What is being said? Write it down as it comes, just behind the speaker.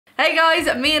Hey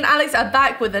guys, me and Alex are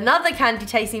back with another candy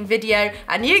tasting video,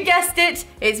 and you guessed it,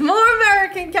 it's more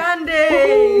American candy!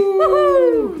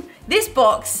 Woohoo! This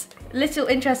box, little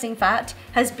interesting fact,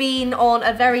 has been on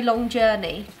a very long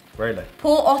journey. Really?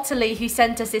 Poor Ottilie, who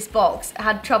sent us this box,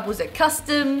 had troubles at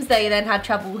customs, they then had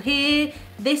trouble here.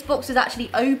 This box was actually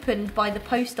opened by the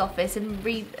post office and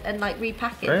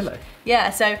repackaged. Really? Yeah,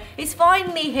 so it's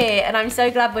finally here, and I'm so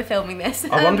glad we're filming this.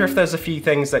 I wonder if there's a few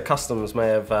things that customs may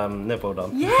have nibbled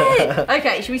on. Yeah!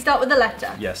 Okay, should we start with the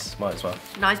letter? Yes, might as well.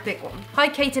 Nice big one. Hi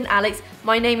Kate and Alex,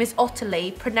 my name is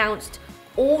Ottilie, pronounced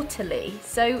Ortally,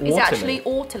 so it's actually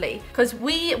Ortally, because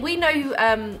we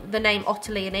know the name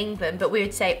Ottilie in England, but we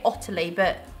would say Ottilie,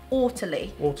 but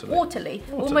Ortally. Ortally.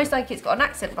 Almost like it's got an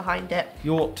accent behind it.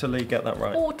 You ought to get that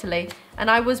right. Ortally. And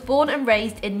I was born and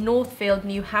raised in Northfield,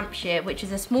 New Hampshire, which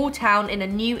is a small town in a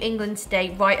New England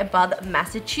state right above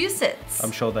Massachusetts.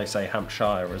 I'm sure they say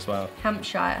Hampshire as well.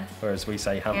 Hampshire. Whereas we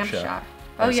say Hampshire.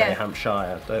 Oh they yeah. say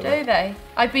Hampshire, don't Do they?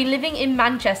 I've been living in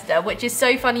Manchester, which is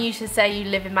so funny you should say you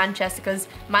live in Manchester, because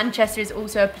Manchester is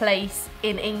also a place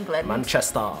in England.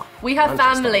 Manchester. We have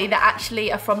family that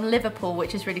actually are from Liverpool,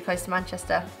 which is really close to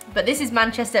Manchester. But this is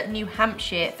Manchester, New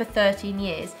Hampshire for 13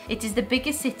 years. It is the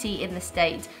biggest city in the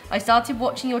state. I started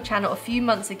watching your channel a few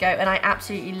months ago and I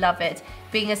absolutely love it.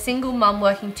 Being a single mum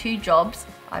working 2 jobs,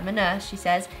 I'm a nurse, she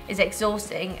says, is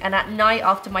exhausting, and at night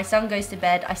after my son goes to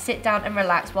bed, I sit down and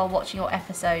relax while watching your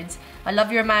episodes. I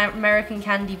love your American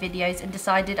candy videos and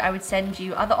decided I would send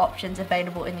you other options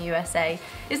available in the USA.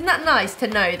 Isn't that nice to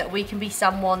know that we can be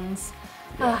someone's...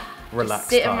 Relax.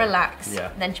 Sit and relax.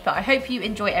 Yeah. Then she put, I hope you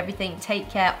enjoy everything. Take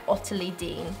care, Ottilie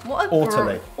Dean. What a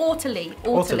Ortally. Ortally.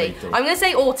 I'm going to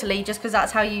say Ortally just because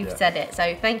that's how you've said it.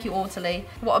 So thank you, Ortally.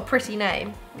 What a pretty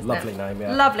name. Lovely name,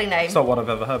 yeah. Lovely name. It's not one I've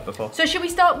ever heard before. So should we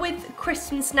start with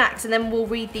crisps and snacks and then we'll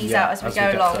read these out as we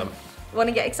go along? Want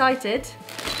to get excited?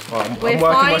 Well, We're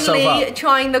finally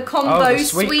trying the combo,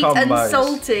 sweet and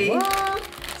salty. What?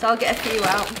 So I'll get a few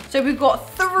out. So we've got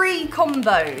 3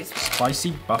 combos. Spicy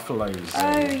buffaloes.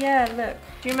 Oh yeah, look.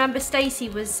 Do you remember Stacey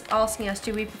was asking us,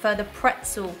 do we prefer the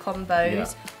pretzel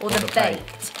combos or the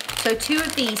baked? So 2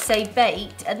 of these say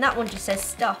baked and that one just says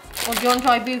stuffed. Or do you want to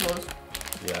try Bugles?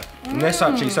 Yeah. And this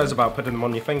actually says about putting them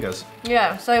on your fingers.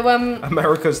 Yeah, so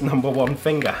America's #1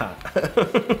 finger hat.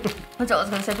 That's what I was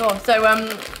going to say before. So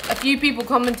a few people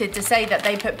commented to say that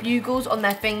they put Bugles on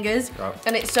their fingers,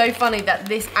 and it's so funny that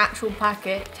this actual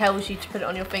packet tells you to put it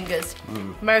on your fingers.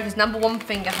 America's #1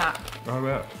 finger hat. Oh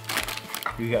yeah.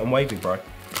 You getting wavy, bro?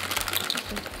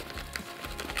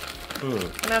 I'm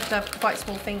gonna have to have quite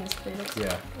small fingers to do this.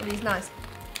 Yeah. Are these nice?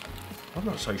 I'm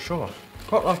not so sure.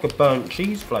 Got like a burnt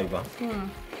cheese flavour.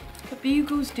 The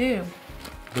Bugles do.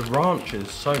 The ranch is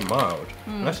so mild.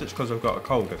 Unless it's because I've got a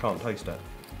cold, I can't taste it.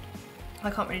 I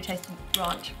can't really taste the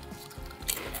ranch.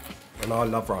 And I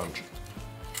love ranch.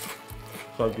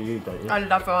 So do you, don't you? I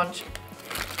love ranch.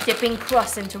 Dipping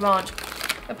crust into ranch.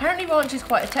 Apparently ranch is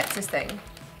quite a Texas thing.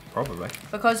 Probably.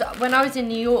 Because when I was in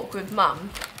New York with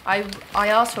Mum, I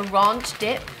asked for ranch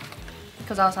dip.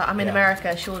 Because I was like, I'm in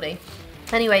America, surely.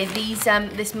 Anyway,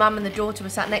 this mum and the daughter were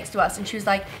sat next to us and she was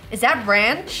like, is that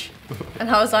ranch? And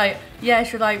I was like, yeah.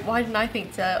 She was like, why didn't I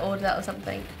think to order that or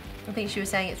something? I think she was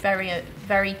saying it's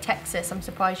very Texas. I'm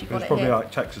surprised you got it here. It's probably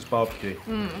like Texas barbecue.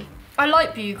 I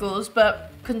like Bugles,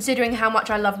 but considering how much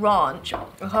I love ranch, I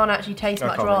can't actually taste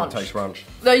much ranch. I can't really taste ranch.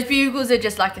 Those Bugles are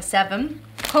just like a 7.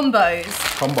 Combos.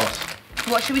 Combos.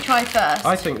 What should we try first?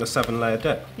 I think the 7-layer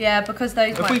dip. Yeah, because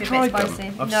those might be a bit spicy.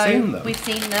 Them? I've seen them. We've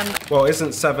seen them. Well, isn't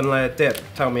 7-layer dip,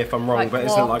 tell me if I'm wrong, Like but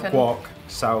isn't it like guac,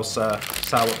 salsa,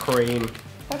 sour cream?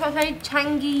 What if I say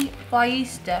tangy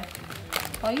fiesta?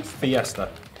 Fiesta.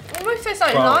 Almost tastes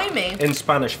like Well, limey. in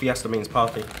Spanish, fiesta means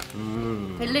party.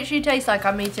 It literally tastes like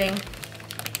I'm eating,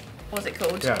 what's it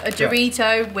called? Yeah, a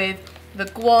Dorito with the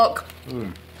guac,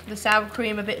 the sour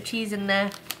cream, a bit of cheese in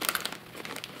there.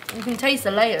 You can taste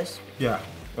the layers. Yeah,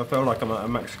 I feel like I'm at a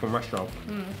Mexican restaurant.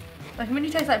 I can really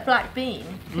taste like black bean.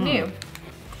 Can you?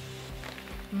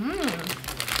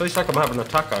 Tastes like I'm having a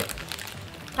taco.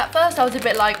 At first I was a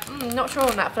bit like, not sure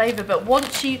on that flavour, but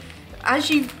as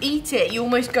you eat it, you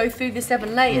almost go through the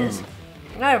 7 layers.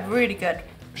 They're really good.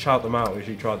 Shout them out as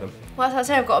you try them. Well, as I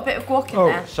say, I've got a bit of guac in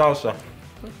there. Salsa,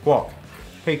 guac,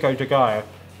 pico de gallo,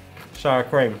 sour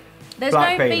cream, There's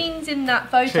black no bean, beans in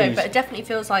that photo, cheese. but it definitely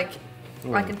feels like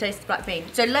I can taste the black bean.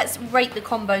 So let's rate the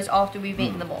combos after we've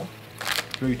eaten them all.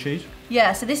 blue cheese.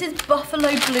 Yeah, so this is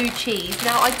buffalo blue cheese.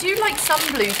 Now, I do like some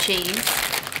blue cheese,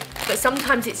 but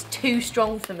sometimes it's too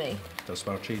strong for me. Does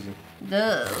smell cheesy. It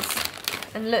does.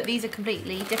 And look, these are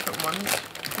completely different ones.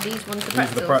 These ones are pretzels.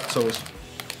 These are the pretzels.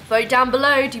 Vote down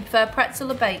below, do you prefer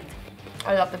pretzel or baked?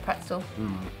 I love the pretzel.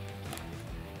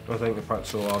 I think the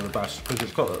pretzel are the best because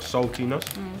it's got that saltiness.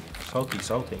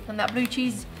 Salty. And that blue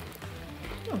cheese,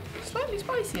 slightly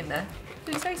spicy in there.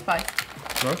 Didn't say spice.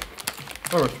 No?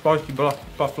 Oh, a spicy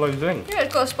buffalo zing. Yeah,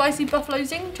 it's got a spicy buffalo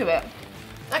zing to it.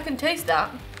 I can taste that.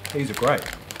 These are great.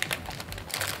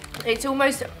 It's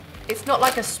almost, it's not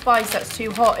like a spice that's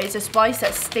too hot. It's a spice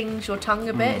that stings your tongue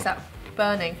a bit. It's that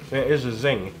burning. It is a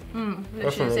zing.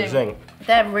 Definitely a zing.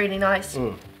 They're really nice.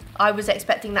 I was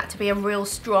expecting that to be a real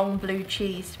strong blue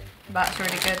cheese. That's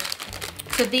really good.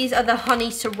 So these are the honey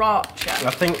sriracha.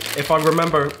 I think, if I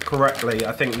remember correctly,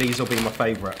 I think these will be my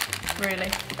favourite. Really?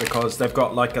 Because they've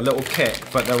got like a little kick,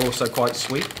 but they're also quite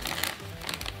sweet.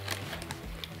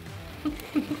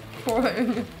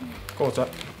 Of course, that.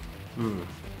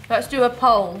 Let's do a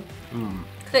poll.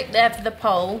 Click there for the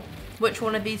poll. Which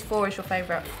one of these four is your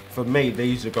favourite? For me,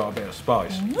 these have got a bit of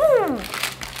spice.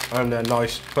 And they're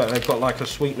nice, but they've got like a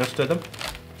sweetness to them.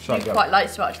 So You quite like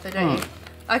sriracha though, don't you?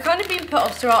 I've kind of been put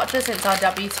off sriracha since our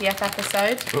WTF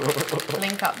episode.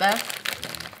 Link up there.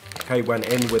 Kate went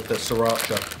in with the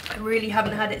sriracha. I really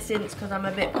haven't had it since because I'm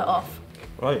a bit put off.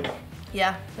 Right.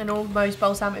 Yeah, and almost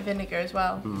balsamic vinegar as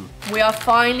well. We are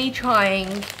finally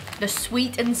trying the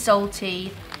sweet and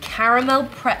salty caramel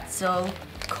pretzel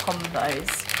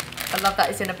combos. I love that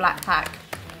it's in a black pack.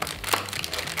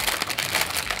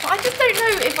 But I just don't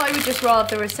know if I would just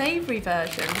rather a savoury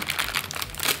version.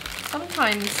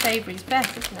 Sometimes savoury's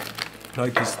best, isn't it? I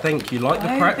just think you like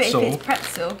the Oh, pretzel. but if it's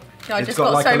pretzel. I It's just got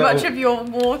got like so a little- much of your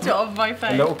water on my A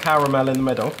face. little caramel in the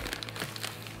middle.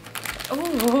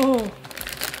 Ooh.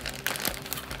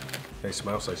 They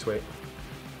smell so sweet.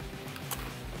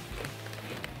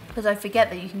 Because I forget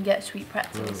that you can get sweet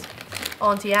pretzels.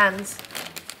 Auntie Anne's.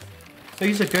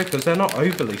 These are good because they're not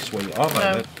overly sweet, are they?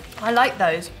 No, I like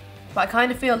those, but I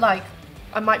kind of feel like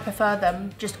I might prefer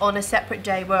them just on a separate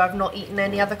day where I've not eaten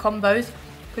any other combos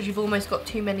because you've almost got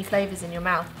too many flavours in your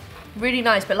mouth. Really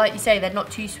nice, but like you say, they're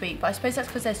not too sweet, but I suppose that's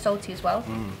because they're salty as well.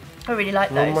 I really like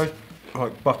those. Almost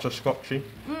like butterscotchy.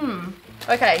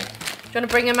 Okay, do you want to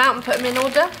bring them out and put them in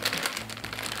order?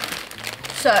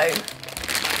 So,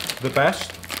 The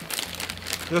best.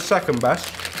 The second best.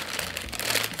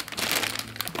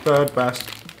 Third best.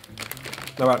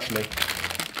 No, actually.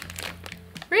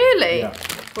 really? Yeah.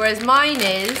 Whereas mine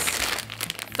is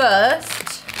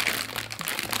first,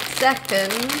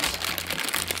 second,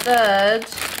 third,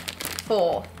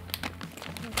 fourth.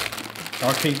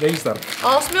 I'll keep these then.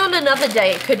 Ask me on another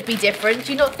day, it could be different.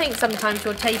 Do you not think sometimes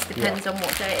your taste depends on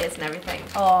what day it is and everything?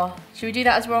 Oh, should we do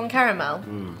that as we're on caramel?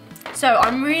 So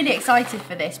I'm really excited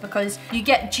for this because you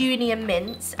get Junior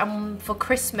mints, and for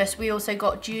Christmas we also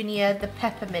got Junior the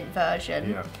peppermint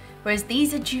version. Yeah. Whereas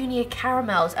these are Junior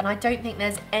caramels and I don't think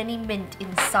there's any mint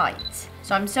in sight.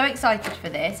 So I'm so excited for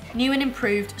this. New and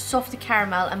improved, softer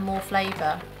caramel and more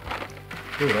flavour.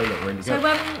 Ooh, they look really good.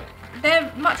 So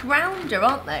they're much rounder,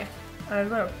 aren't they? I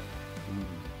know.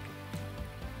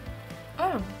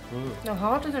 Oh, they're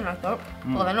harder than I thought.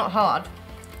 Well, they're not hard.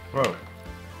 Well,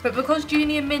 But because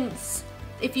Junior mints,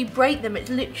 if you break them, it's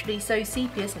literally so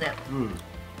seepy, isn't it?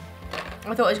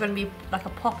 I thought it was going to be like a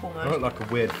pop I almost. look like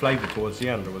a weird flavour towards the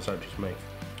end, or was that just me?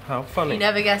 How funny. You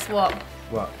never guess what.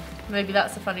 What? Maybe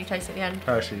that's the funny taste at the end.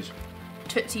 Hershey's.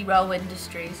 Tootsie Roll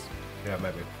Industries. Yeah,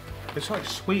 maybe. It's like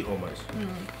sweet almost.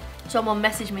 Someone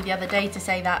messaged me the other day to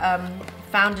say that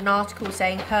found an article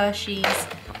saying Hershey's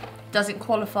doesn't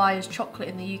qualify as chocolate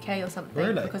in the UK or something.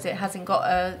 Really? Because it hasn't got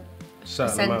a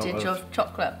Certain amount percentage of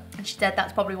chocolate. And she said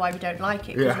that's probably why we don't like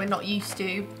it, because Yeah. we're not used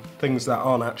to. Things that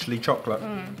aren't actually chocolate.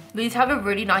 These have a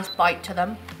really nice bite to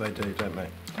them. They do, don't they?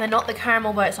 They're not the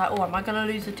caramel where it's like, oh, am I going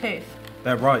to lose a tooth?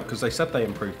 They're right, because they said they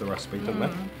improved the recipe, didn't they?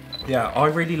 Yeah, I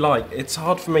really like, it's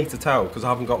hard for me to tell because I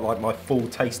haven't got like my full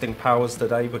tasting powers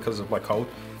today because of my cold.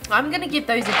 I'm going to give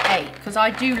those an 8 because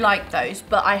I do like those,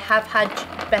 but I have had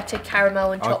better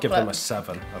caramel and chocolate. I'd give them a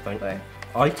 7, I think. Okay.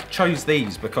 I chose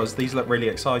these because these look really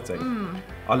exciting.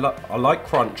 I like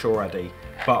crunch already,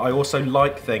 but I also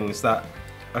like things that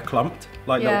are clumped,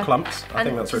 like little clumps. I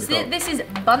think that's really cool. This is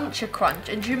Bunch of Crunch,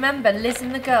 and do you remember Liz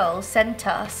and the girls sent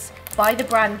us, by the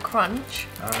brand Crunch,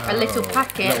 a little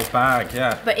packet. A little bag,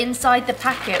 yeah. But inside the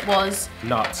packet was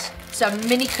Nuts. some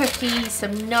mini cookies,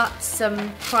 some nuts,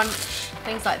 some crunch,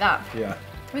 things like that. Yeah.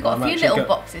 We've got a few little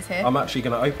boxes here. I'm actually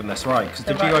going to open this right, because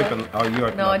did The you right open? way? Oh, you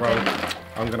opened No, it I wrong. didn't.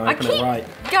 I'm going to I open keep it right.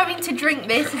 going to drink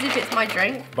this as if it's my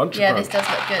drink. Bunch of yeah, Crunch. this does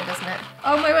look good, doesn't it?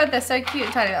 Oh my word, they're so cute.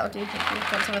 Tiny, that'll do. Thank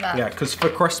you. Want some of that? Yeah, because for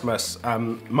Christmas,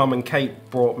 Mum and Kate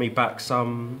brought me back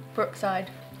some Brookside.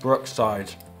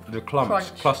 Brookside, the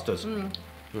Crunch. clusters.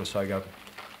 They're so good.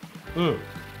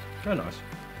 They're nice.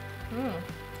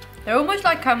 They're almost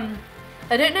like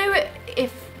I don't know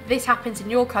if this happens in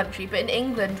your country, but in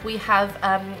England we have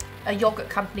a yogurt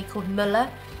company called Muller,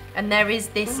 and there is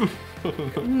this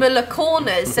Muller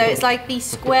corners. So it's like these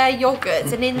square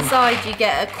yogurts, and inside you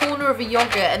get a corner of a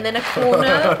yogurt and then a corner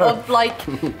of like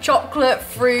chocolate,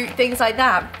 fruit, things like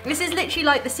that. This is literally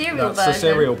like the cereal version. That's the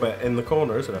cereal bit in the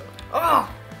corner, isn't it? Oh!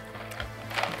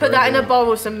 Put that in a bowl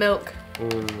with some milk.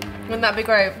 Wouldn't that be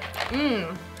great?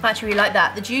 I actually really like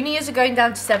that. The juniors are going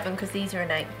down to 7 because these are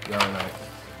an 8. Yeah, I know.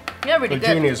 Yeah, really good. The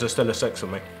juniors are still a 6 for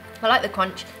me. I like the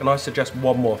crunch. Can I suggest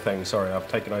one more thing? Sorry, I've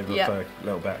taken over for a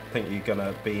little bit. I think you're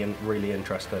gonna be really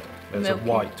interested. There's a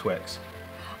white Twix.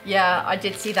 Yeah, I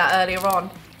did see that earlier on.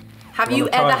 Have you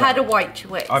ever had a white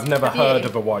Twix? I've never heard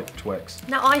of a white Twix.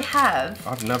 Now I have.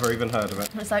 I've never even heard of it.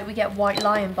 It's like we get White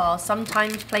Lion bars.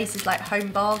 Sometimes places like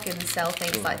Home Bargains sell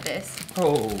things like this.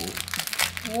 Oh.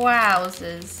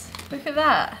 Wowzers. Look at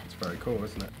that. It's very cool,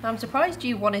 isn't it? I'm surprised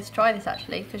you wanted to try this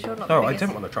actually, because you're not No, I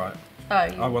didn't want to try it. Oh,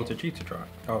 I wanted you to try it.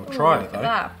 Oh, try it though. Look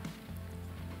at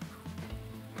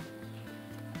that.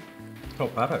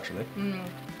 Not bad actually.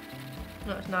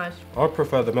 That's nice. I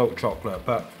prefer the milk chocolate,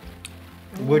 but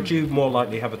would you more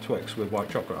likely have a Twix with white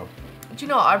chocolate on? Do you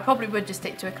know what? I probably would just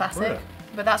stick to a classic. Really?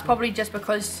 But that's probably just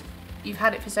because you've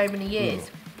had it for so many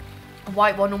years. A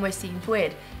white one almost seems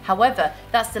weird. However,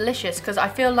 that's delicious because I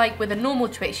feel like with a normal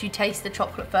Twix you taste the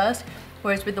chocolate first,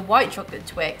 whereas with the white chocolate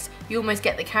Twix you almost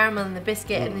get the caramel and the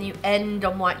biscuit and then you end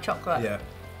on white chocolate. Yeah,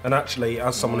 and actually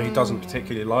as someone who doesn't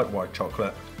particularly like white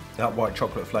chocolate, that white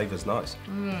chocolate flavour's nice.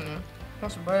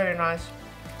 That's really nice.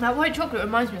 That white chocolate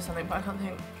reminds me of something, but I can't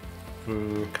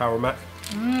think. Caramel.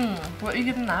 What are you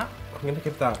giving that? I'm going to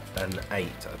give that an 8, I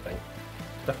think.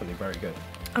 Definitely very good.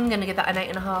 I'm going to give that an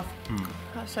 8.5.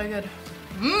 That's so good.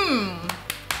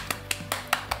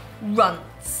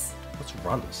 Runts. What's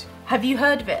Runts? Have you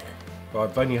heard of it? Well,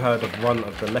 I've only heard of Runt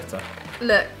of the Litter.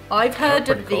 Look, I've heard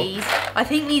of cool. these. I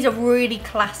think these are really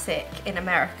classic in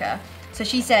America. So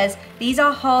she says, these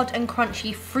are hard and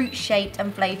crunchy fruit-shaped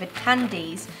and flavoured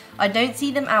candies. I don't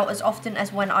see them out as often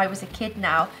as when I was a kid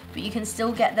now, but you can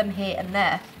still get them here and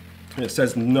there. It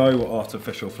says no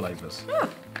artificial flavours.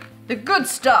 The good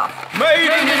stuff. Made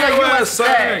in the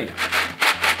USA!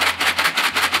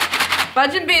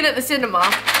 Imagine being at the cinema.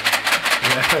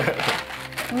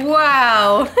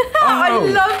 Wow. I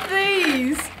love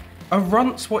these. Are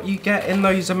Runts what you get in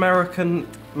those American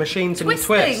machines in Twist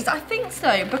Twist? things, I think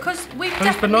so, because we've Those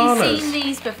definitely bananas. seen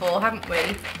these before, haven't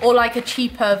we? Or like a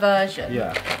cheaper version.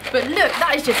 Yeah. But look,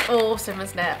 that is just awesome,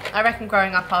 isn't it? I reckon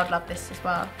growing up I'd love this as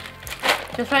well.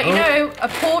 Just to let you know, a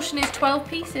portion is 12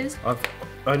 pieces. I've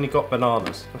only got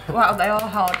bananas. Wow, they are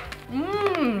hard.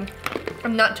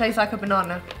 And that tastes like a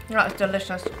banana. That's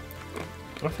delicious.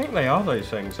 I think they are those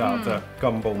things out of the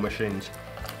gumball machines.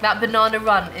 That banana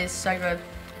run is so good.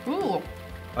 Ooh,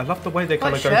 I love the way they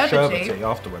kind of Quite go sherbety. sherbety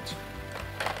afterwards,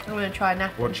 I'm gonna try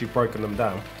now. once you've broken them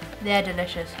down. They're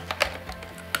delicious.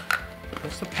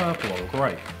 What's the purple one?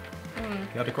 Grape.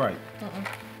 You had a grape?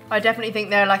 I definitely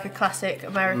think they're like a classic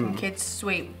American kids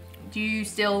sweet. Do you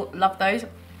still love those?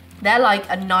 They're like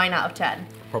a 9 out of 10.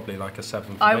 Probably like a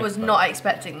 7 for I me, was but not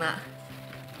expecting that.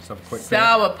 let's have a quick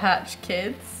Sour Patch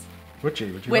Kids. Would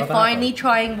you We're rather have finally those?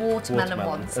 trying watermelon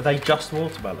ones. Are they just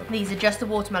watermelon? These are just the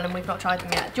watermelon, we've not tried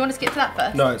them yet. Do you want to skip to that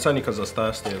first? No, it's only because I was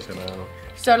thirsty. I was gonna.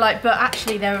 So like, but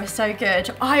actually they were so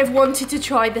good. I have wanted to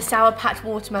try the Sour Patch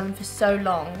watermelon for so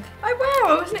long. Oh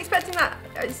wow, I wasn't expecting that.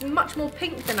 It's much more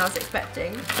pink than I was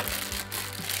expecting. I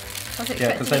was Yeah,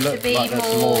 expecting because they it look to be like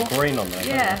there's more green on there.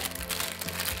 Yeah.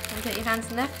 Can you get your hands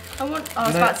in there? I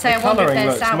was about to say, the I wonder if colouring they're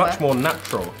looks sour. much more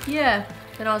natural. Yeah,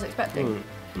 than I was expecting.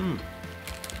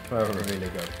 They're really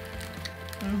good.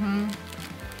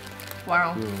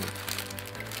 Wow.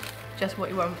 Just what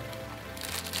you want.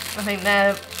 I think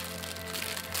they're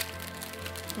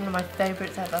one of my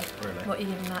favourites ever. Really? What are you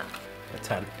giving that? A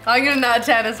 10. I'm giving that a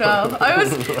 10 as well. I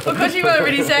was, because you weren't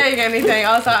really saying anything,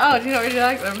 I was like, oh, do you not really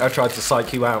like them? I tried to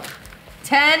psych you out.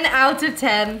 10 out of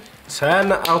 10.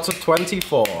 10 out of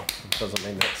 24. Doesn't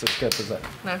mean it's as good as it.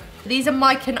 No. These are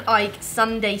Mike and Ike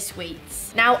Sunday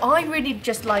Sweets. Now, I really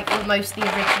just like almost the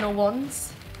original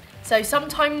ones. So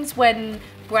sometimes when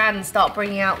brands start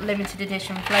bringing out limited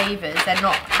edition flavours, they're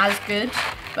not as good,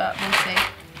 but we'll see.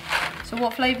 So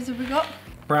what flavours have we got?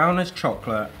 Brown is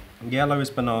chocolate, yellow is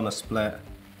banana split,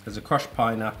 there's a crushed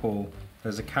pineapple,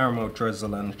 there's a caramel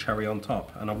drizzle and cherry on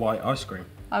top, and a white ice cream.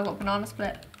 I've got banana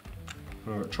split.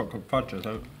 Or chocolate fudge, I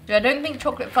don't. Yeah, I don't think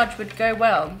chocolate fudge would go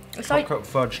well. It's Chocolate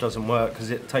fudge doesn't work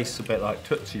because it tastes a bit like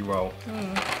Tootsie Roll.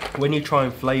 When you try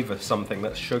and flavour something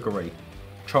that's sugary,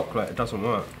 chocolate, it doesn't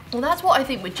work. Well, that's what I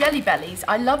think with Jelly Bellies.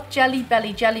 I love Jelly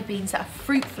Belly jelly beans that are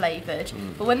fruit flavoured.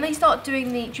 But when they start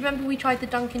doing the... Do you remember we tried the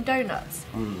Dunkin' Donuts?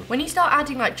 When you start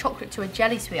adding like chocolate to a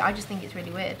jelly sweet, I just think it's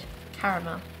really weird.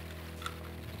 Caramel.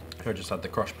 I just had the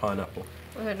crushed pineapple.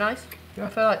 Was it nice? Yeah. I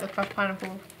feel like the crushed pineapple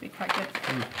would be quite good.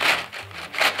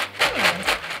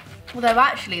 Although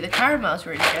actually the caramel's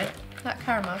really good. That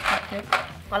caramel's quite good.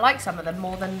 I like some of them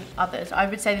more than others. I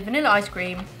would say the vanilla ice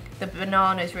cream, the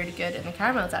banana is really good, and the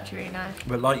caramel's actually really nice.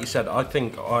 But like you said, I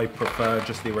think I prefer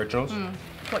just the originals.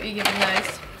 What are you giving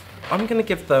those? I'm going to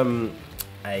give them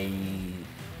a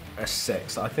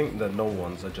 6. I think the normal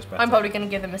ones are just better. I'm probably going to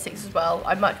give them a 6 as well.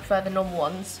 I much prefer the normal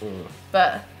ones.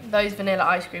 But those vanilla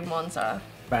ice cream ones are...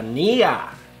 Vanilla!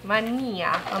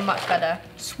 are much better.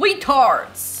 Sweet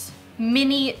Tarts!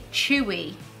 Mini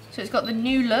Chewy. So it's got the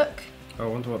new look. I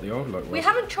wonder what the old look was. We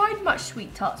haven't tried much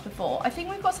Sweet Tarts before. I think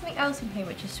we've got something else in here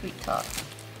which is Sweet Tarts.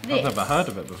 I've never heard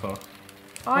of it before.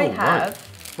 I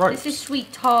have. Right. This is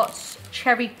Sweet Tarts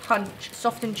Cherry Punch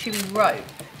Soft and Chewy Rope.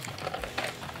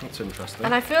 That's interesting.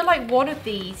 And I feel like one of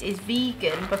these is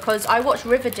vegan because I watched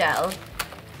Riverdale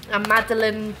and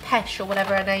Madeline Pesh or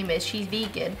whatever her name is, she's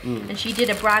vegan and she did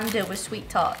a brand deal with Sweet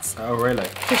Tarts. Oh really?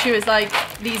 Because she was like,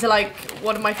 these are like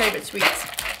one of my favourite sweets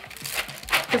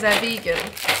because they're vegan.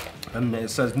 And it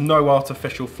says no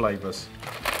artificial flavours.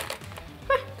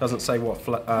 Doesn't say what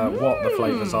the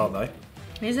flavours are though.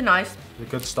 These are nice. The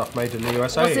good stuff made in the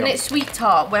USA. Wasn't it Sweet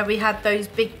Tart where we had those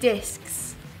big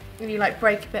discs and you like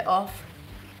break a bit off?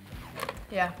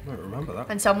 Yeah. I don't remember that.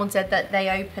 And someone said that they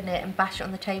open it and bash it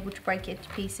on the table to break it into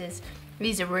pieces.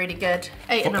 These are really good.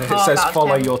 8.5. It says out of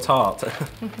follow 10. your tart.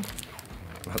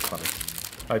 That's funny.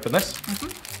 Open this.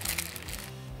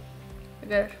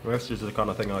 Good. This is the kind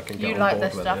of thing I can get You on like board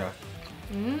this with. stuff?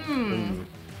 Yeah.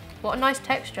 What a nice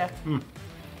texture.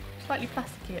 Slightly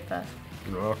plasticky at first.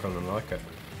 No, I kind of like it.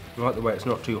 I like the way it's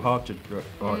not too hard to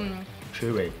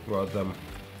chewy rather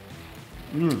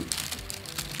than.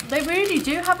 They really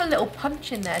do have a little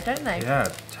punch in there, don't they?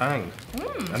 Yeah, tang.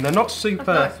 And they're not super.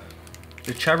 That's nice.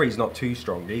 The cherry's not too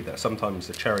strong either. Sometimes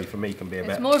the cherry for me can be a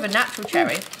bit. It's more of a natural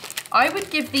cherry. I would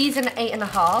give these an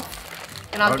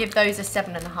 8.5, and I'll give those a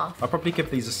 7.5. I'll probably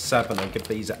give these a 7 and give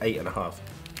these an 8.5.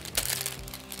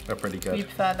 They're pretty good. You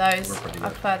prefer those? They're pretty I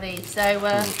good. prefer these. So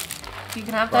you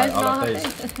can have Right, those and I'll I'll have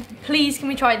have these. Please, can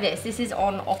we try this? This is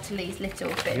on Otterly's little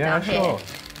bit Yeah, down sure. here.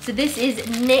 So this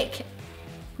is Nick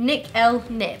L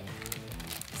Nip.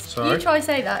 Sorry? You try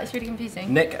say that, it's really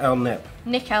confusing. Nick L Nip.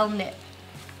 Nick L Nip.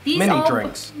 These Mini are,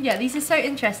 drinks. Yeah, these are so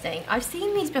interesting. I've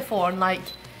seen these before on like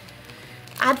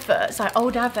adverts, like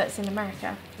old adverts in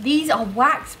America. These are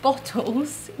wax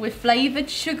bottles with flavoured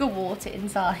sugar water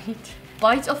inside.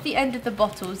 Bite off the end of the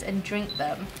bottles and drink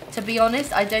them. To be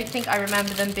honest, I don't think I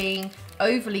remember them being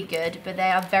overly good, but they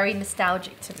are very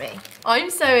nostalgic to me. I'm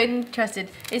so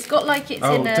interested. It's got like it's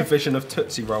in a... division of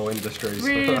Tootsie Roll Industries.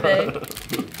 Really?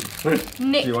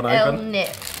 Nick Do you want to L open?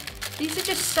 Nip. These are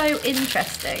just so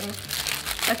interesting.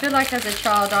 I feel like as a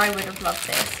child I would have loved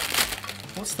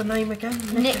this. What's the name again?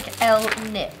 Nick L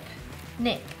Nip.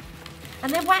 Nick.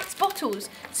 And they're wax bottles.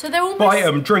 So they're almost... Bite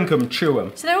them, drink them, chew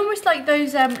them. So they're almost like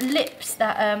those lips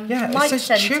that Yeah, it Mike says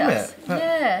sent chew us. it, but-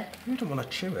 Yeah. You don't want to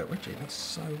chew it, would you? That's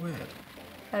so weird.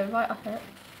 Oh, right off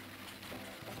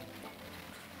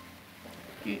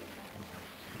it.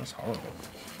 That's horrible.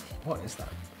 What is that?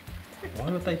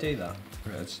 Why would they do that?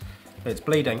 It's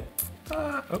bleeding.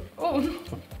 Oh.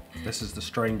 This is the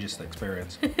strangest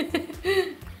experience.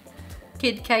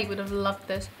 Kid Kate would have loved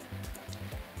this.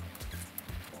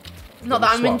 Not Don't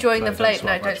that I'm swap. enjoying No, the flavour. don't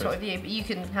No, swap, don't actually. swap with you, but you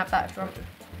can have that if you want.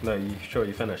 No, you sure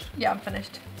you finished? Yeah, I'm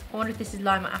finished. I wonder if this is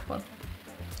lime or apple.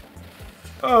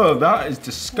 Oh, that is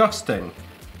disgusting.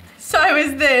 So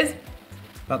is this.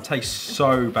 That tastes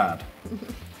so bad.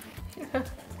 Do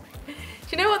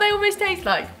you know what they almost taste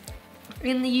like?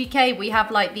 In the UK, we have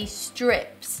like these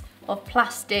strips of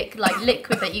plastic, like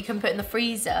liquid that you can put in the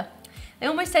freezer. They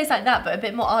almost taste like that, but a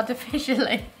bit more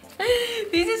artificially.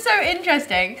 These are so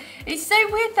interesting. It's so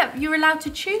weird that you're allowed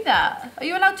to chew that. Are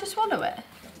you allowed to swallow it?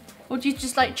 Or do you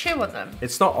just like chew on them?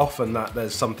 It's not often that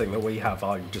there's something that we have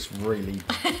I just really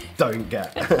don't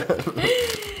get.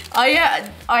 I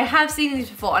have seen these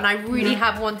before and I really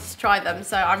have wanted to try them,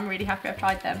 so I'm really happy I've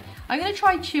tried them. I'm gonna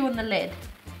try chew on the lid.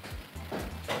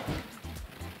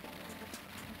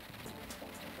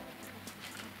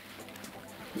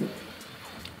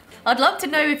 I'd love to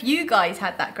know if you guys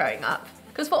had that growing up.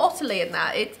 Because for Otterly and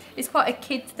that, it's quite a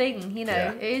kid thing, you know.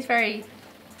 Yeah. It is very,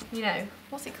 you know,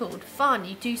 what's it called? Fun.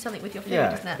 You do something with your food,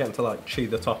 Yeah, isn't it? getting to like chew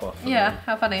the top off. Yeah,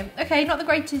 how funny. Okay, not the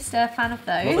greatest fan of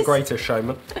those. Not the greatest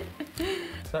showman.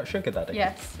 Is that Sugar Daddy?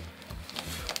 Yes.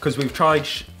 Because we've tried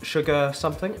sugar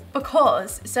something.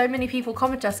 Because so many people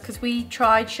comment us because we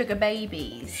tried sugar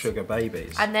babies. Sugar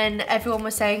babies. And then everyone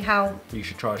was saying how you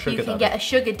should try a sugar daddy. You can get a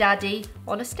sugar daddy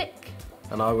on a stick.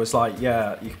 And I was like,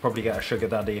 yeah, you could probably get a sugar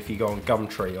daddy if you go on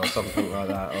Gumtree or something like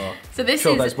that. Or so this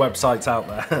sure, is there's websites out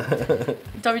there.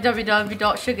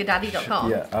 www.sugardaddy.com.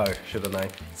 Yeah, oh, should have known.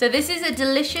 So this is a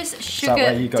delicious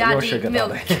sugar daddy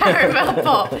milk caramel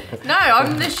pot. No,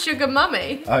 I'm the sugar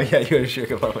mummy. Oh yeah, you're a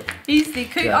sugar mummy. He's the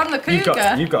I'm the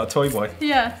cougar. You've got a toy boy.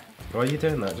 Yeah. Why are you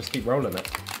doing that? Just keep rolling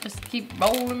it. Just keep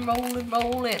rolling, rolling,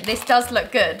 rolling. This does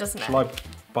look good, doesn't it? Shall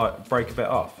I break a bit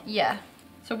off? Yeah.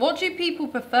 So what do people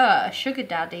prefer, a sugar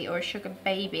daddy or a sugar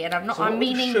baby? And I'm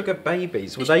meaning sugar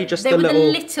babies. Were they just the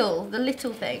little? the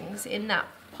little things in that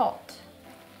pot.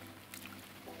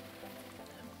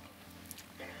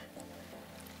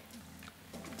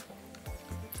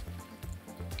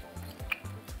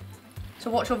 So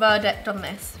what's your verdict on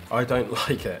this? I don't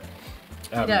like it.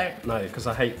 You don't? No, because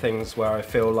I hate things where I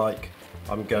feel like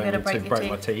I'm going to break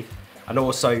my teeth. And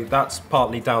also, that's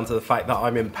partly down to the fact that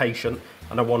I'm impatient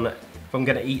and I want to, if I'm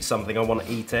going to eat something, I want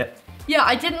to eat it. Yeah,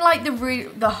 I didn't like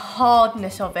the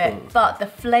hardness of it, but the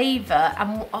flavour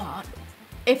and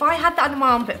if I had that under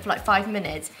my armpit for like 5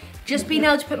 minutes, just being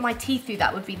able to put my teeth through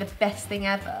that would be the best thing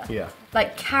ever. Yeah.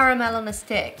 Like caramel on a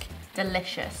stick,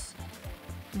 delicious.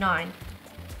 9.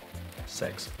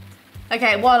 6.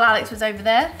 Okay, while Alex was over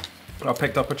there, I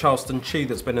picked up a Charleston Chew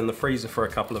that's been in the freezer for a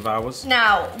couple of hours.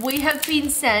 Now, we have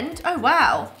been sent, oh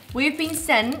wow, we've been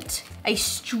sent a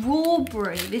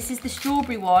strawberry. This is the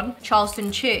strawberry one,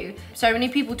 Charleston Chew. So many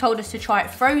people told us to try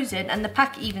it frozen, and the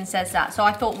pack even says that, so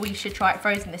I thought we should try it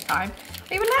frozen this time.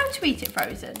 Are you allowed to eat it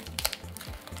frozen?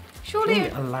 Surely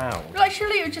allowed. Like,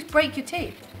 surely it would just break your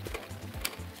teeth.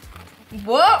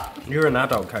 What? You're an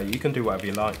adult, Kate. You can do whatever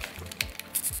you like.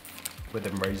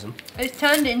 Within reason. It's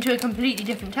turned into a completely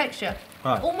different texture.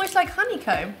 Oh. Almost like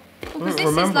honeycomb. Because this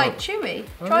is like chewy.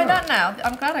 Try that now.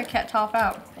 I'm glad I kept half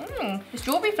out. The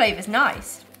strawberry flavour's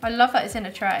nice. I love that it's in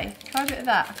a tray. Try a bit of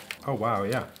that. Oh wow,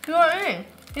 yeah. Do you know what I mean?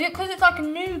 Is it because it's like a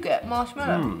nougat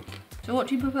marshmallow? So what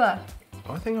do you prefer?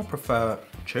 I think I prefer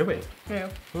chewy. Yeah.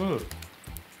 Let's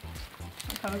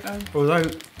have a go.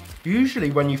 Although, usually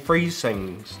when you freeze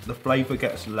things, the flavour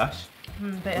gets less.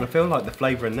 And I feel like the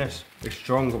flavour in this is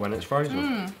stronger when it's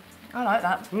frozen. I like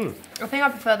that. I think I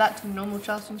prefer that to the normal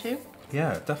Charleston Chew.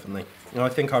 Yeah, definitely. And I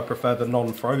think I prefer the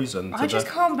non-frozen. I just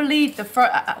can't believe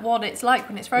what it's like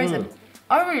when it's frozen.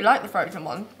 I really like the frozen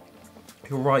one.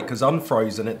 You're right, because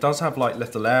unfrozen, it does have like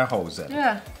little air holes in.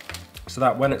 Yeah. So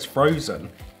that when it's frozen,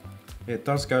 it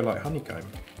does go like honeycomb.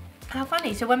 How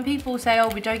funny. So when people say, oh,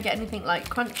 we don't get anything like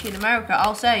crunchy in America,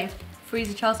 I'll say, freeze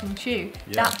a Charleston Chew.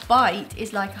 Yeah. That bite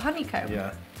is like a honeycomb.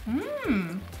 Yeah.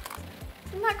 Isn't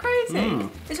that crazy?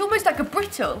 It's almost like a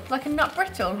brittle, like a nut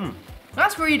brittle.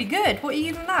 That's really good. What are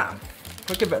you giving that?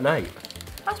 I'll give it an 8.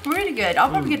 That's really good. I'll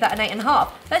probably give that an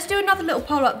 8.5. Let's do another little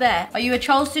poll up there. Are you a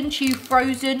Charleston Chew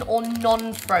frozen or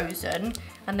non-frozen?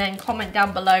 And then comment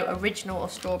down below, original or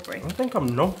strawberry. I think I'm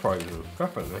non-frozen,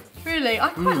 definitely. Really? I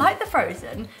quite like the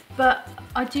frozen, but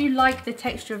I do like the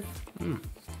texture of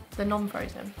the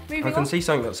non-frozen. I can see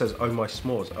something that says, oh my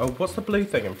s'mores. Oh, what's the blue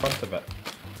thing in front of it?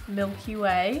 Milky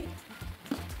Way.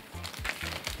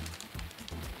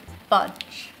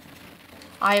 Fudge.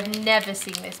 I have never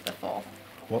seen this before.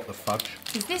 What the fudge?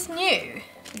 Is this new?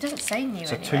 It doesn't say new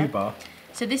It's anywhere. a 2-bar.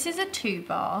 So this is a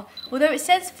 2-bar. Although it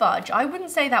says fudge, I wouldn't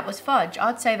say that was fudge.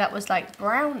 I'd say that was like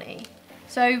brownie.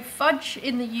 So fudge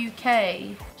in the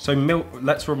UK. So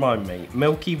let's remind me,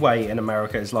 Milky Way in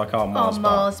America is like our Mars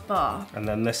bar. Mars bar. And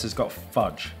then this has got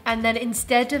fudge. And then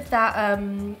instead of that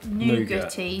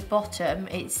nougaty bottom,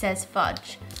 it says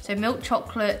fudge. So milk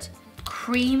chocolate,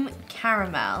 creamy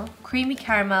caramel,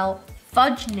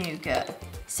 fudge nougat.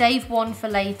 Save one for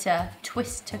later,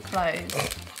 twist to close.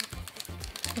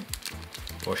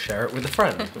 Or share it with a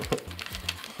friend.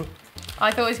 I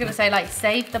thought it was going to say like,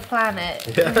 save the planet.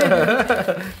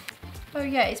 Oh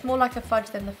yeah, it's more like a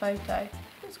fudge than the photo.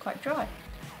 It's quite dry.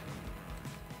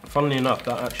 Funnily enough,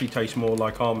 that actually tastes more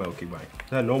like our Milky Way.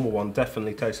 Their normal one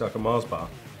definitely tastes like a Mars bar.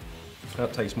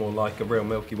 That tastes more like a real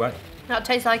Milky Way. That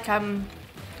tastes like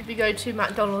if you go to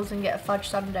McDonald's and get a fudge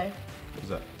sundae. Is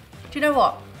it? Do you know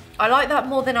what? I like that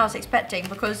more than I was expecting,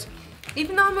 because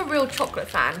even though I'm a real chocolate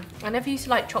fan, I never used to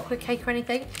like chocolate cake or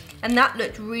anything, and that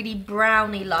looked really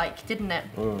brownie-like, didn't it?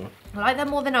 I like that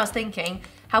more than I was thinking.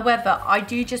 However, I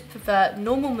do just prefer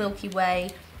normal Milky Way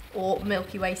or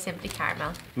Milky Way Simply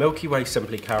Caramel. Milky Way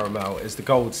Simply Caramel is the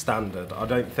gold standard. I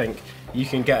don't think you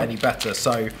can get any better.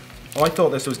 So I thought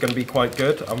this was going to be quite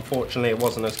good. Unfortunately, it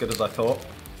wasn't as good as I thought.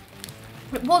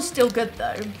 It was still good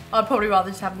though. I'd probably rather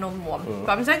just have a normal one.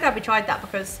 But I'm so glad we tried that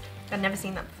because I'd never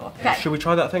seen that before. Okay. Should we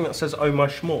try that thing that says "Oh my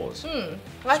schmores"?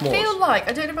 I feel like,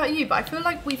 I don't know about you, but I feel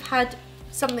like we've had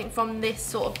something from this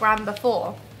sort of brand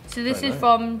before. So this is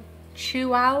from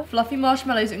Chuao. Fluffy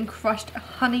marshmallows and crushed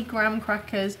honey graham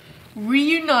crackers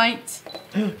reunite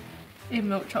in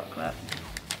milk chocolate.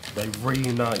 They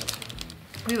reunite.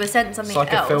 We were sent something else.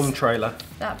 It's like else. a film trailer.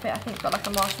 That bit I think got like a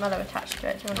marshmallow attached to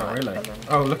it. Oh really?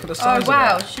 Oh look at the size of it. Oh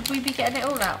wow, of it. should we be getting it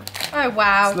all out? Oh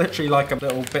wow. It's literally like a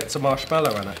little bits of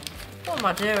marshmallow in it. What am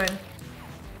I doing? Do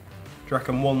you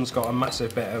reckon one's got a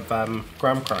massive bit of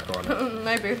graham cracker on it?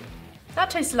 Maybe. That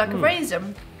tasted like a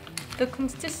raisin. The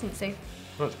consistency.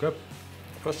 That's good.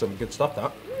 That's some good stuff,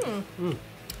 that.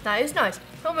 That is nice.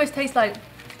 It almost tastes like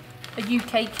a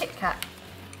UK Kit Kat.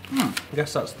 I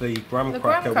guess that's the graham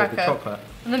cracker with the chocolate.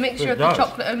 And the mixture of the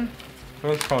chocolate and...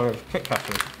 It's kind of Kit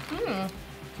Kat-y.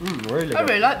 Really good. I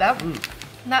really like that. And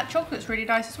that chocolate's really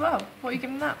nice as well. What are you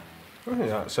giving that? I think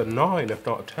that's a 9, if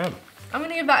not a 10. I'm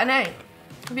going to give that an 8.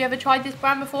 Have you ever tried this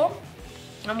brand before?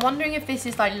 I'm wondering if this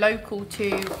is like local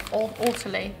to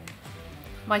Italy.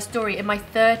 My story, in my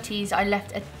 30s, I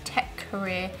left a tech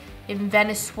career in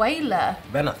Venezuela.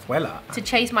 To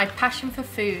chase my passion for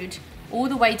food, all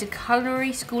the way to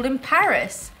culinary school in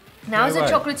Paris. Now as a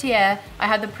chocolatier, I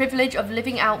have the privilege of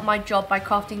living out my job by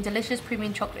crafting delicious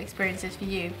premium chocolate experiences for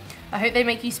you. I hope they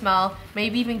make you smile,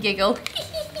 maybe even giggle.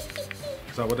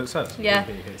 Is that what it says? Yeah.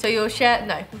 So you'll share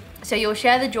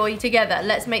the joy together.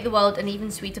 Let's make the world an even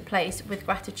sweeter place with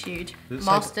gratitude.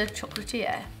 Master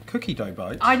Chocolatier. Cookie dough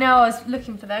bites? I know, I was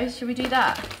looking for those. Should we do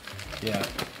that? Yeah.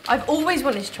 I've always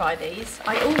wanted to try these.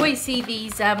 I always see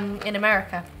these in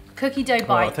America. Cookie dough bites.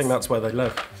 Well, I think that's where they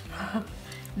live.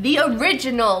 The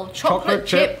original chocolate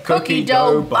chip cookie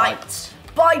dough bites.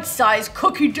 Bite-sized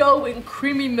cookie dough in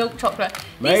creamy milk chocolate.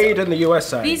 Made in the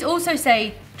USA. These also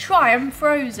say, try 'em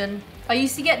frozen. I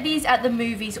used to get these at the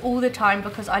movies all the time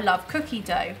because I love cookie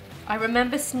dough. I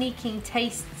remember sneaking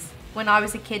tastes when I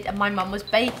was a kid and my mum was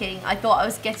baking. I thought I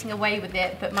was getting away with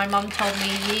it, but my mum told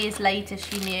me years later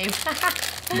she knew.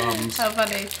 Mums. How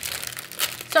funny.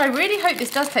 So I really hope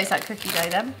this does taste like cookie dough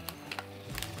then.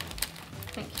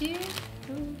 Thank you.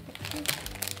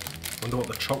 Wonder what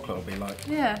the chocolate will be like.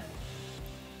 Yeah.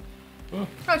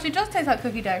 Actually, it does taste like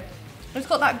cookie dough. It's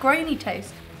got that grainy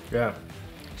taste. Yeah.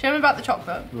 Show me about the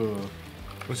chocolate.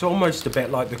 It's almost a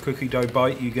bit like the cookie dough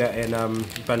bite you get in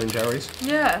Ben & Jerry's.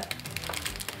 Yeah.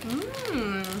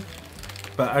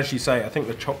 But as you say, I think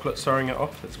the chocolate's throwing it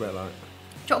off. It's a bit like...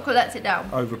 Chocolate lets it down.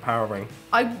 Overpowering.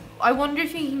 I wonder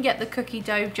if you can get the cookie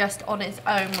dough just on its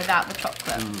own without the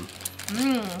chocolate.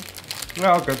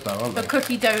 Well, good though, aren't they? The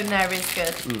cookie dough in there is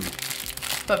good.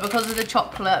 But because of the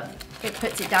chocolate, it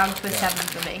puts it down to a 7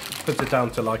 for me. Puts it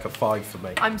down to like a 5 for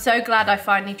me. I'm so glad I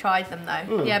finally tried them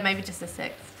though. Yeah, maybe just a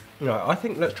 6. No, I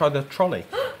think let's try the trolley.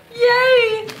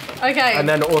 Yay! Okay. And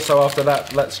then also after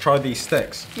that, let's try these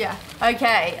sticks. Yeah.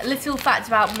 Okay, a little fact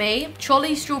about me.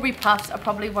 Trolley strawberry puffs are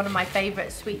probably one of my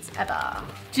favourite sweets ever.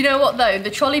 Do you know what though? The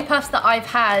trolley puffs that I've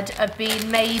had have been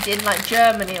made in like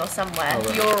Germany or somewhere,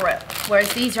 Europe,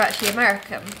 whereas these are actually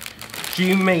American. Do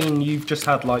you mean you've just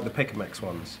had like the Pick & Mix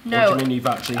ones? No. Or do you mean you've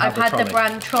actually had the trolley? I've had the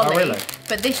brand Trolley. Oh, really?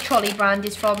 But this trolley brand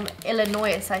is from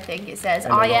Illinois, I think it says.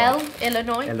 Illinois.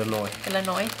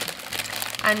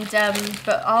 And,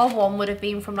 but our one would have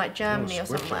been from like Germany or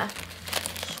somewhere.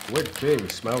 Squid, gee,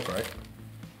 smell great.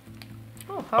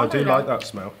 Oh, I do like that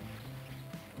smell.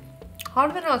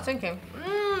 Harder than I was thinking.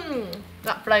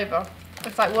 That flavour.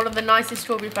 It's like one of the nicest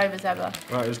strawberry flavours ever.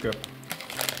 That is good.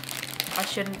 I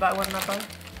shouldn't, but I want another.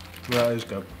 That is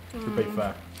good, to be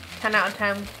fair. 10 out of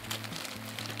 10.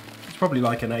 It's probably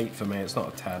like an 8 for me, it's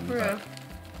not a 10. Yeah.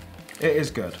 But it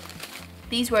is good.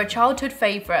 These were a childhood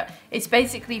favourite. It's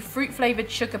basically fruit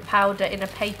flavoured sugar powder in a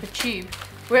paper tube.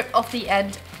 Rip off the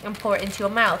end and pour it into your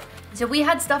mouth. So we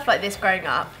had stuff like this growing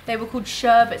up. They were called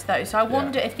sherbets though, so I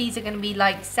wonder if these are going to be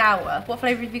like sour. What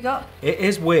flavour have you got? It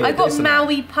is weird, I got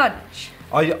Maui Punch.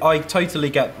 I totally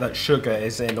get that sugar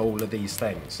is in all of these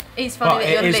things. It's funny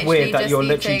but that it is weird that you're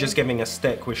literally eating... just giving a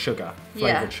stick with sugar,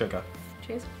 flavoured sugar.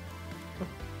 Cheers.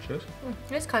 Cheers.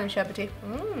 It's kind of sherbety.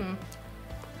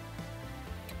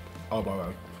 Oh, boy.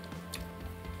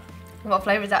 What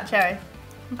flavour is that, cherry?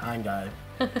 Mango.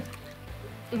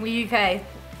 In the UK,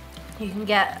 you can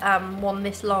get one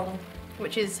this long,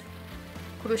 which is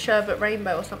called a sherbet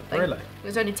rainbow or something. Really? It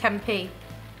was only 10p.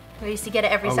 I used to get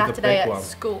it every Saturday at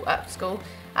school,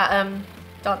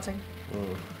 dancing.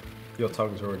 Your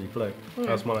tongue's already blue.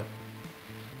 How's mine?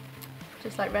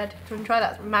 Just like red. Do you want to try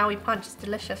that? Maui Punch, it's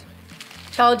delicious.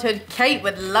 Childhood Kate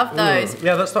would love those.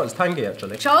 Yeah, that's not as tangy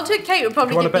actually. Childhood Kate would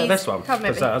probably Do you want give a bit of this one? Come,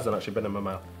 because that hasn't actually been in my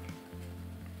mouth.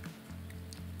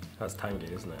 That's tangy,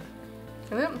 isn't it?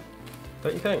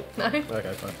 Don't you think? No.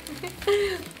 Okay, fine.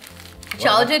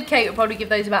 Childhood Kate would probably give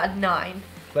those about a 9.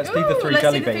 Let's do the 3 jelly beans.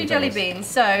 Let's do the 3 jelly beans.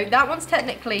 So that one's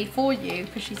technically for you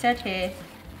because she said here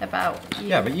about you.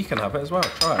 Yeah, but you can have it as well.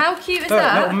 Try it. How cute is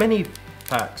that? Little mini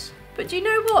packs. But do you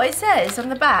know what it says on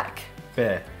the back?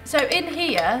 Beer. So in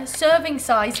here, serving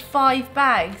size 5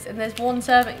 bags, and there's 1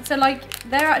 serving. So like,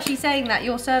 they're actually saying that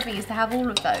your serving is to have all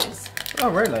of those. Oh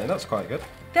really? That's quite good.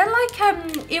 They're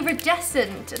like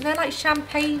iridescent, and they're like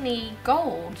champagne-y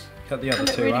gold. Get the other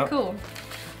 2 really out. Cool.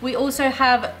 We also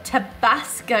have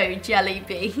Tabasco jelly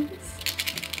beans.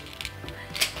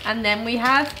 And then we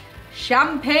have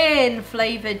champagne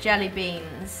flavoured jelly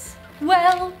beans.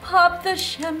 Well, pop the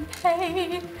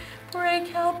champagne,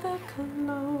 break out the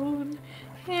cologne.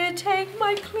 Here, take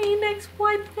my Kleenex,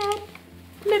 wipe that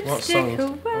lipstick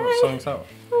away. What song's that?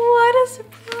 What a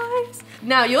surprise.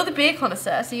 Now, you're the beer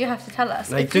connoisseur, so you have to tell us.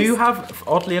 They do have,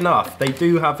 oddly enough, they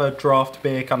do have a draft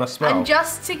beer kind of smell. And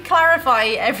just to clarify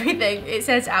everything, it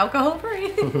says alcohol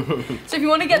free. So if you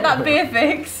want to get that beer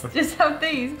fix, just have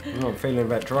these. Oh, I'm feeling a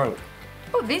bit drunk.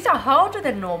 Oh, these are harder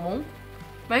than normal.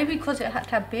 Maybe because it had to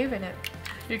have beer in it.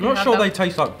 I'm not sure they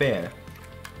taste like beer.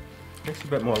 It's a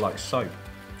bit more like soap.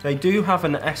 They do have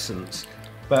an essence,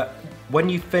 but when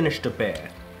you finished a beer,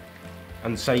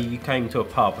 and say you came to a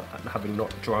pub and having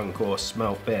not drunk or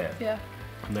smelled beer, yeah,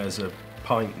 and there's a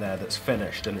pint there that's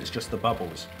finished and it's just the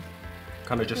bubbles.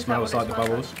 Kind of just smells like the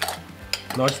bubbles.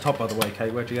 Nice top, by the way,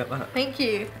 Kate. Where'd you get that? Thank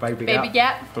you. Baby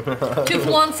Gap. 2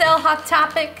 for 1 sale, hot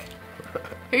topic.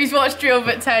 Who's watched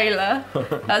Drillbert Taylor?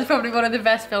 That's probably one of the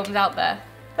best films out there.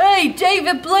 Hey,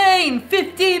 David Blaine,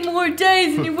 15 more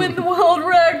days and you win the world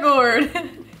record.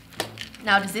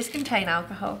 Now, does this contain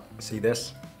alcohol? See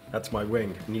this? That's my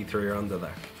wing, and you threw her under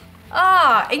there.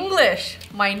 Ah, English,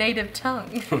 my native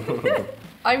tongue.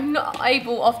 I'm not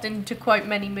able often to quote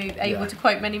many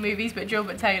movies, but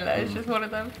Drillbert Taylor is just one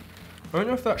of them. I don't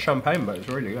know if that's champagne, but it's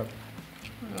really good.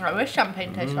 I wish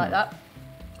champagne tasted like that.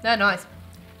 They're nice.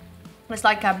 It's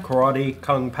like Karate,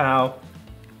 Kung Pao,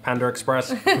 Panda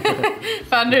Express.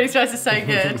 Panda Express is so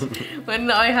good. When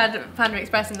I had Panda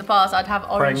Express in the past, I'd have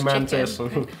orange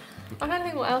chicken. I don't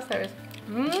think what else there is.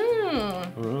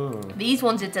 These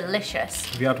ones are delicious.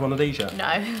 Have you had one of these yet? No,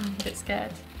 I'm a bit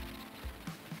scared.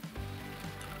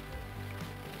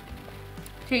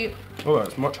 Cute. Oh,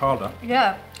 it's much harder.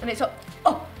 Yeah, and it's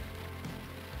oh.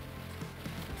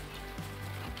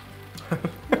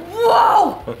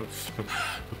 Whoa!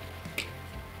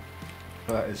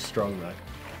 That is strong though.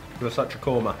 You're such a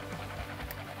korma.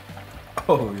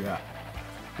 Oh yeah.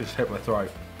 Just hit my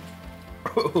throat.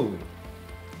 Oh.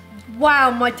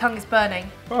 Wow, my tongue is burning.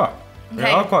 Oh,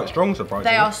 they are quite strong,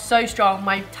 surprisingly. They are so strong,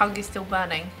 my tongue is still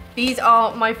burning. These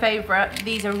are my favourite.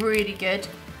 These are really good.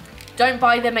 Don't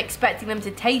buy them expecting them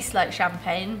to taste like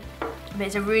champagne. But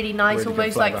it's a really nice, really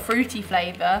almost like fruity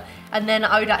flavour. And then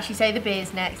I would actually say the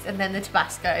beer's next, and then the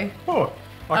Tabasco. Oh,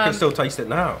 I can still taste it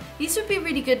now. These would be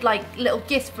really good, like little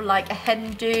gifts for like a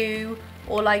hen do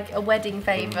or like a wedding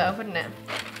favour, wouldn't it?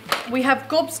 We have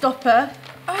Gobstopper.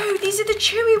 Oh, these are the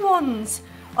chewy ones.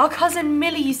 Our cousin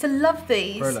Millie used to love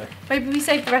these. Really? Maybe we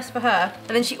saved the rest for her.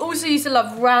 And then she also used to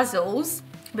love Razzles.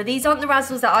 But these aren't the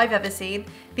Razzles that I've ever seen.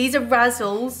 These are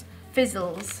Razzles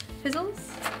Fizzles. Fizzles?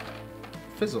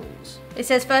 Fizzles. It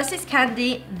says first it's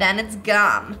candy, then it's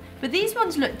gum. But these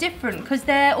ones look different because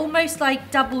they're almost like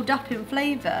doubled up in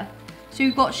flavour. So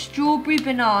you've got strawberry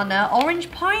banana, orange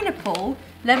pineapple,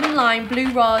 lemon lime,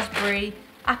 blue raspberry,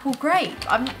 apple grape.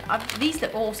 These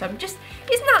look awesome. Just,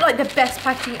 isn't that like the best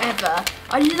packaging ever?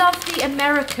 I love the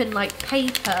American like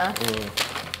paper.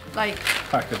 Like,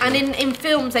 and in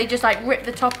films they just like rip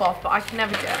the top off, but I can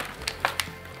never do it.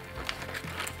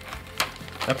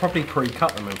 They probably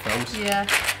pre-cut them in films. Yeah.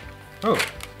 Oh,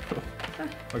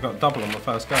 I got double on my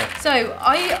first go. So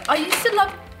I used to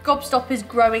love Gobstoppers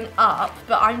growing up,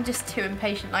 but I'm just too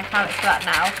impatient. I can't for that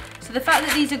now. So the fact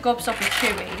that these are Gobstopper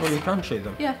chewies. Well, you can chew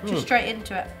them. Yeah, just straight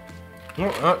into it.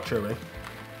 Not that chewy.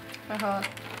 So hard.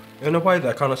 In a way,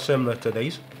 they're kind of similar to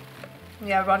these.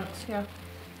 Yeah, runts. Yeah.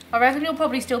 I reckon you're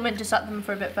probably still meant to suck them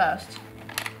for a bit first.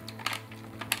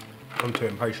 I'm too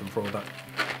impatient for all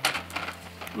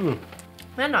that.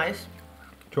 They're nice.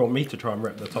 Do you want me to try and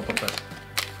rip the top of this?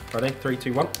 Ready? 3,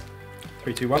 2, 1.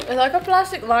 3, 2, 1. It's like a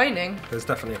plastic lining. There's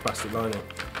definitely a plastic lining.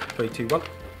 3, 2, 1.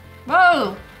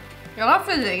 Whoa! You're not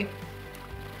fizzy.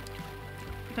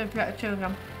 Don't forget to chew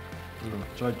gum.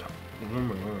 It's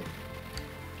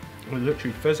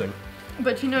literally fizzing.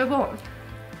 But you know what?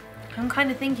 I'm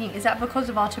kind of thinking, is that because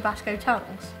of our Tabasco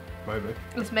tongues? Maybe.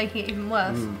 It's making it even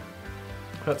worse.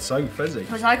 That's so fizzy.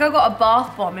 It's like I got a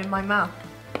bath bomb in my mouth.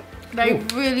 They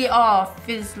really are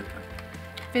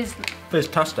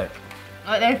Fizztastic.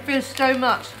 Like they fizz so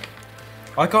much.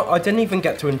 I didn't even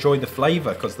get to enjoy the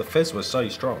flavour because the fizz was so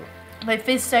strong. They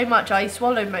fizz so much I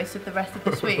swallowed most of the rest of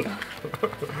the sweet.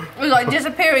 It was like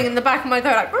disappearing in the back of my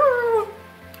throat, like.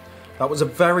 That was a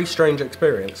very strange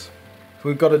experience.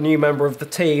 We've got a new member of the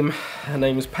team. Her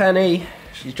name's Penny.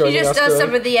 She's joining us. She just does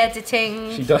some of the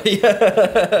editing. She does.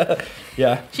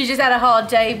 Yeah. She just had a hard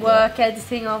day work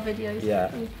editing our videos. Yeah.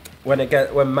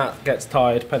 When Matt gets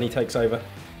tired, Penny takes over.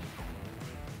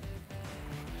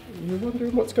 You're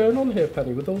wondering what's going on here,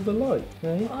 Penny, with all the light,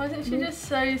 eh? Oh, isn't she just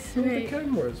so All the sweet?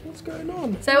 cameras, what's going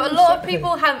on? So a lot of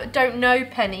people don't know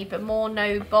Penny, but more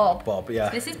know Bob. Bob, yeah.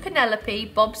 So this is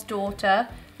Penelope, Bob's daughter,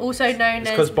 also known as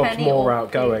because Bob's Penny more or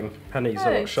outgoing. Penny's a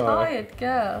lot shy. tired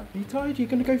girl. Are you tired? You're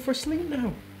going to go for a sleep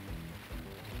now.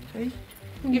 Hey?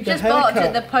 You've just barked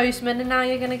at the postman and now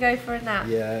you're going to go for a nap.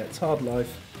 Yeah, it's hard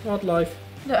life. Hard life.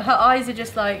 Look, her eyes are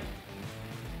just like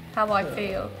how I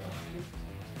feel.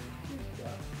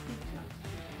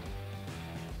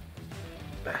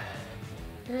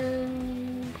 Here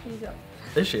you go.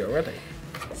 Is she already?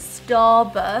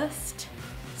 Starburst,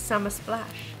 Summer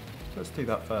Splash. Let's do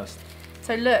that first.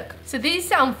 So look, so these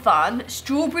sound fun.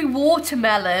 Strawberry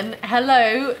watermelon.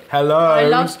 Hello. Hello. I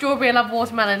love strawberry, I love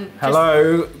watermelon.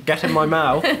 Hello. Get in my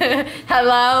mouth.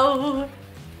 Hello.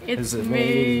 It's Is it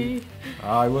me.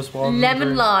 I was wondering.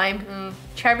 Lemon lime,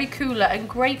 cherry cooler, and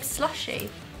grape slushy.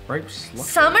 Grape slush.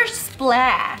 Summer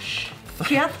splash.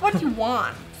 Just what you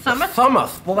want. Summer Summer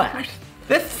splash.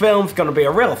 This film's gonna be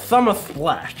a real summer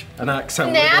splash. An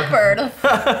accent. Snapper.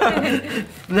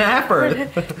 Snapper.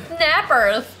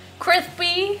 Snappers.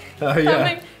 Crispy. Oh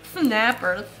yeah.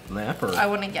 Snappers. Snapper. I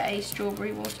want to get a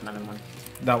strawberry watermelon one.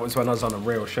 That was when I was on a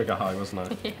real sugar high, wasn't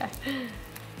I? Yeah.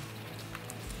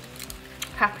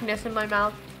 Happiness in my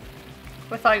mouth.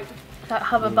 With like that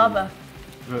hubba bubba.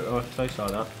 It tastes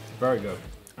like that. Very good.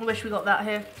 I wish we got that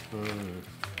here.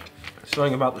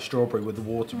 Something about the strawberry with the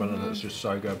watermelon that's just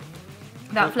so good.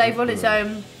 That flavour on its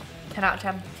own, 10 out of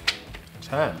 10.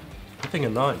 10. I think a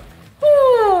 9.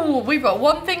 Ooh, we've got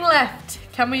one thing left.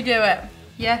 Can we do it?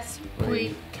 Yes,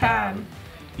 we can.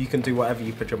 You can do whatever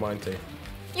you put your mind to.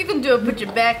 You can do it, put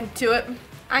your back into it.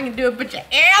 I can do it, put your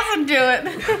ass into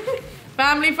it.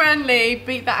 Family friendly,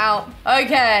 beat that out.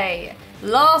 Okay,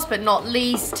 last but not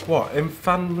least. What? In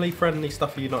family friendly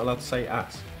stuff are you not allowed to say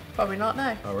ass? Probably not,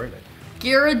 no. Oh really?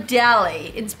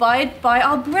 Ghirardelli, inspired by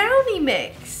our brownie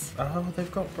mix. Oh,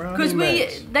 they've got brownie Because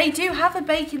mix. they do have a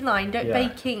baking line, don't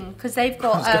baking, because they've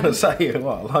got. I was going to say,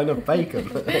 what, a line of bacon?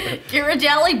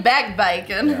 Ghirardelli back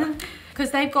bacon. Yeah.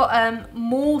 Because they've got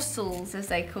morsels, as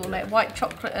they call it, white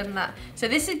chocolate and that. So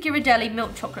this is Ghirardelli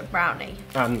milk chocolate brownie.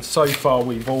 And so far,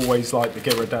 we've always liked the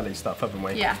Ghirardelli stuff, haven't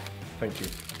we? Yeah. Thank you.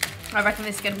 I reckon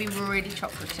this is going to be really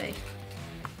chocolatey.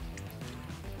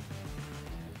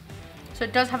 So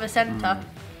it does have a centre.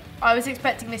 I was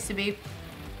expecting this to be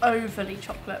overly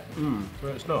chocolate. But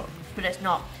it's not. But it's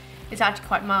not. It's actually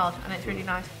quite mild and it's really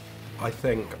nice. I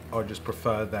think I just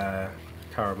prefer their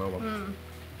caramel one.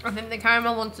 I think the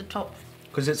caramel one's the top.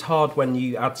 Because it's hard when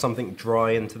you add something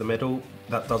dry into the middle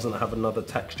that doesn't have another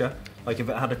texture. Like if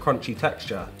it had a crunchy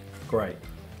texture, great.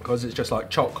 Because it's just like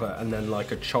chocolate and then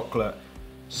like a chocolate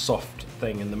soft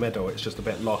thing in the middle, it's just a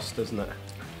bit lost, isn't it?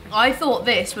 I thought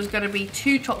this was going to be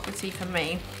too chocolatey for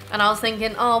me. And I was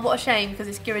thinking, oh, what a shame, because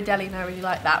it's Ghirardelli and I really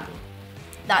like that.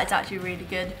 That is actually really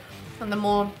good. And the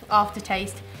more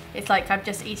aftertaste, it's like I've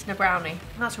just eaten a brownie.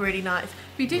 That's really nice.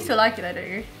 But you do still like it though, don't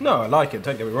you? No, I like it,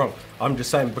 don't get me wrong. I'm just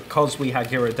saying because we had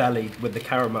Ghirardelli with the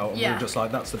caramel, and we were just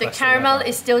like, that's the best The caramel thing ever.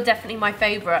 is still definitely my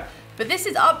favourite. But this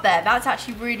is up there. That's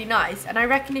actually really nice. And I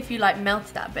reckon if you like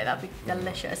melted that bit, that'd be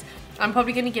delicious. I'm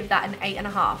probably going to give that an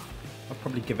 8.5. I'd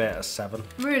probably give it a 7.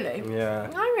 Really? Yeah.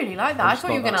 I really like that. I thought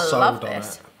you were going to sold love on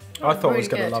this. it. I thought I was Really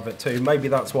going to good. love it too. Maybe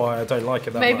that's why I don't like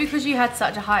it that Maybe much. because you had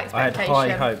such a high I had expectation. high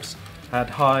hopes. I had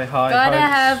high Gotta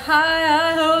hopes. have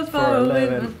high hopes for a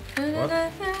living. What?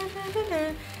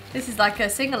 This is like a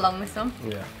sing-along, this one.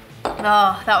 Yeah.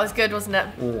 Oh, that was good, wasn't it?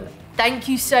 Mm. Thank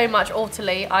you so much,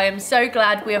 Autoly. I am so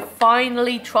glad we have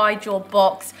finally tried your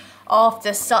box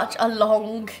after such a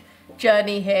long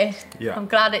journey here. Yeah. I'm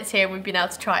glad it's here and we've been able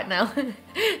to try it now.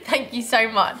 Thank you so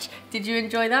much. Did you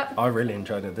enjoy that? I really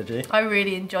enjoyed it, did you? I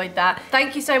really enjoyed that.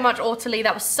 Thank you so much, Autolie.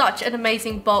 That was such an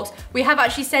amazing box. We have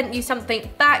actually sent you something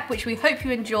back, which we hope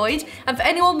you enjoyed. And for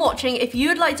anyone watching, if you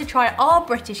would like to try our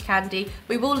British candy,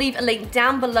 we will leave a link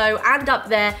down below and up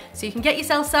there so you can get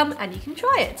yourself some and you can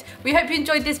try it. We hope you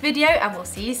enjoyed this video and we'll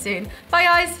see you soon. Bye,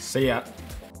 guys. See ya.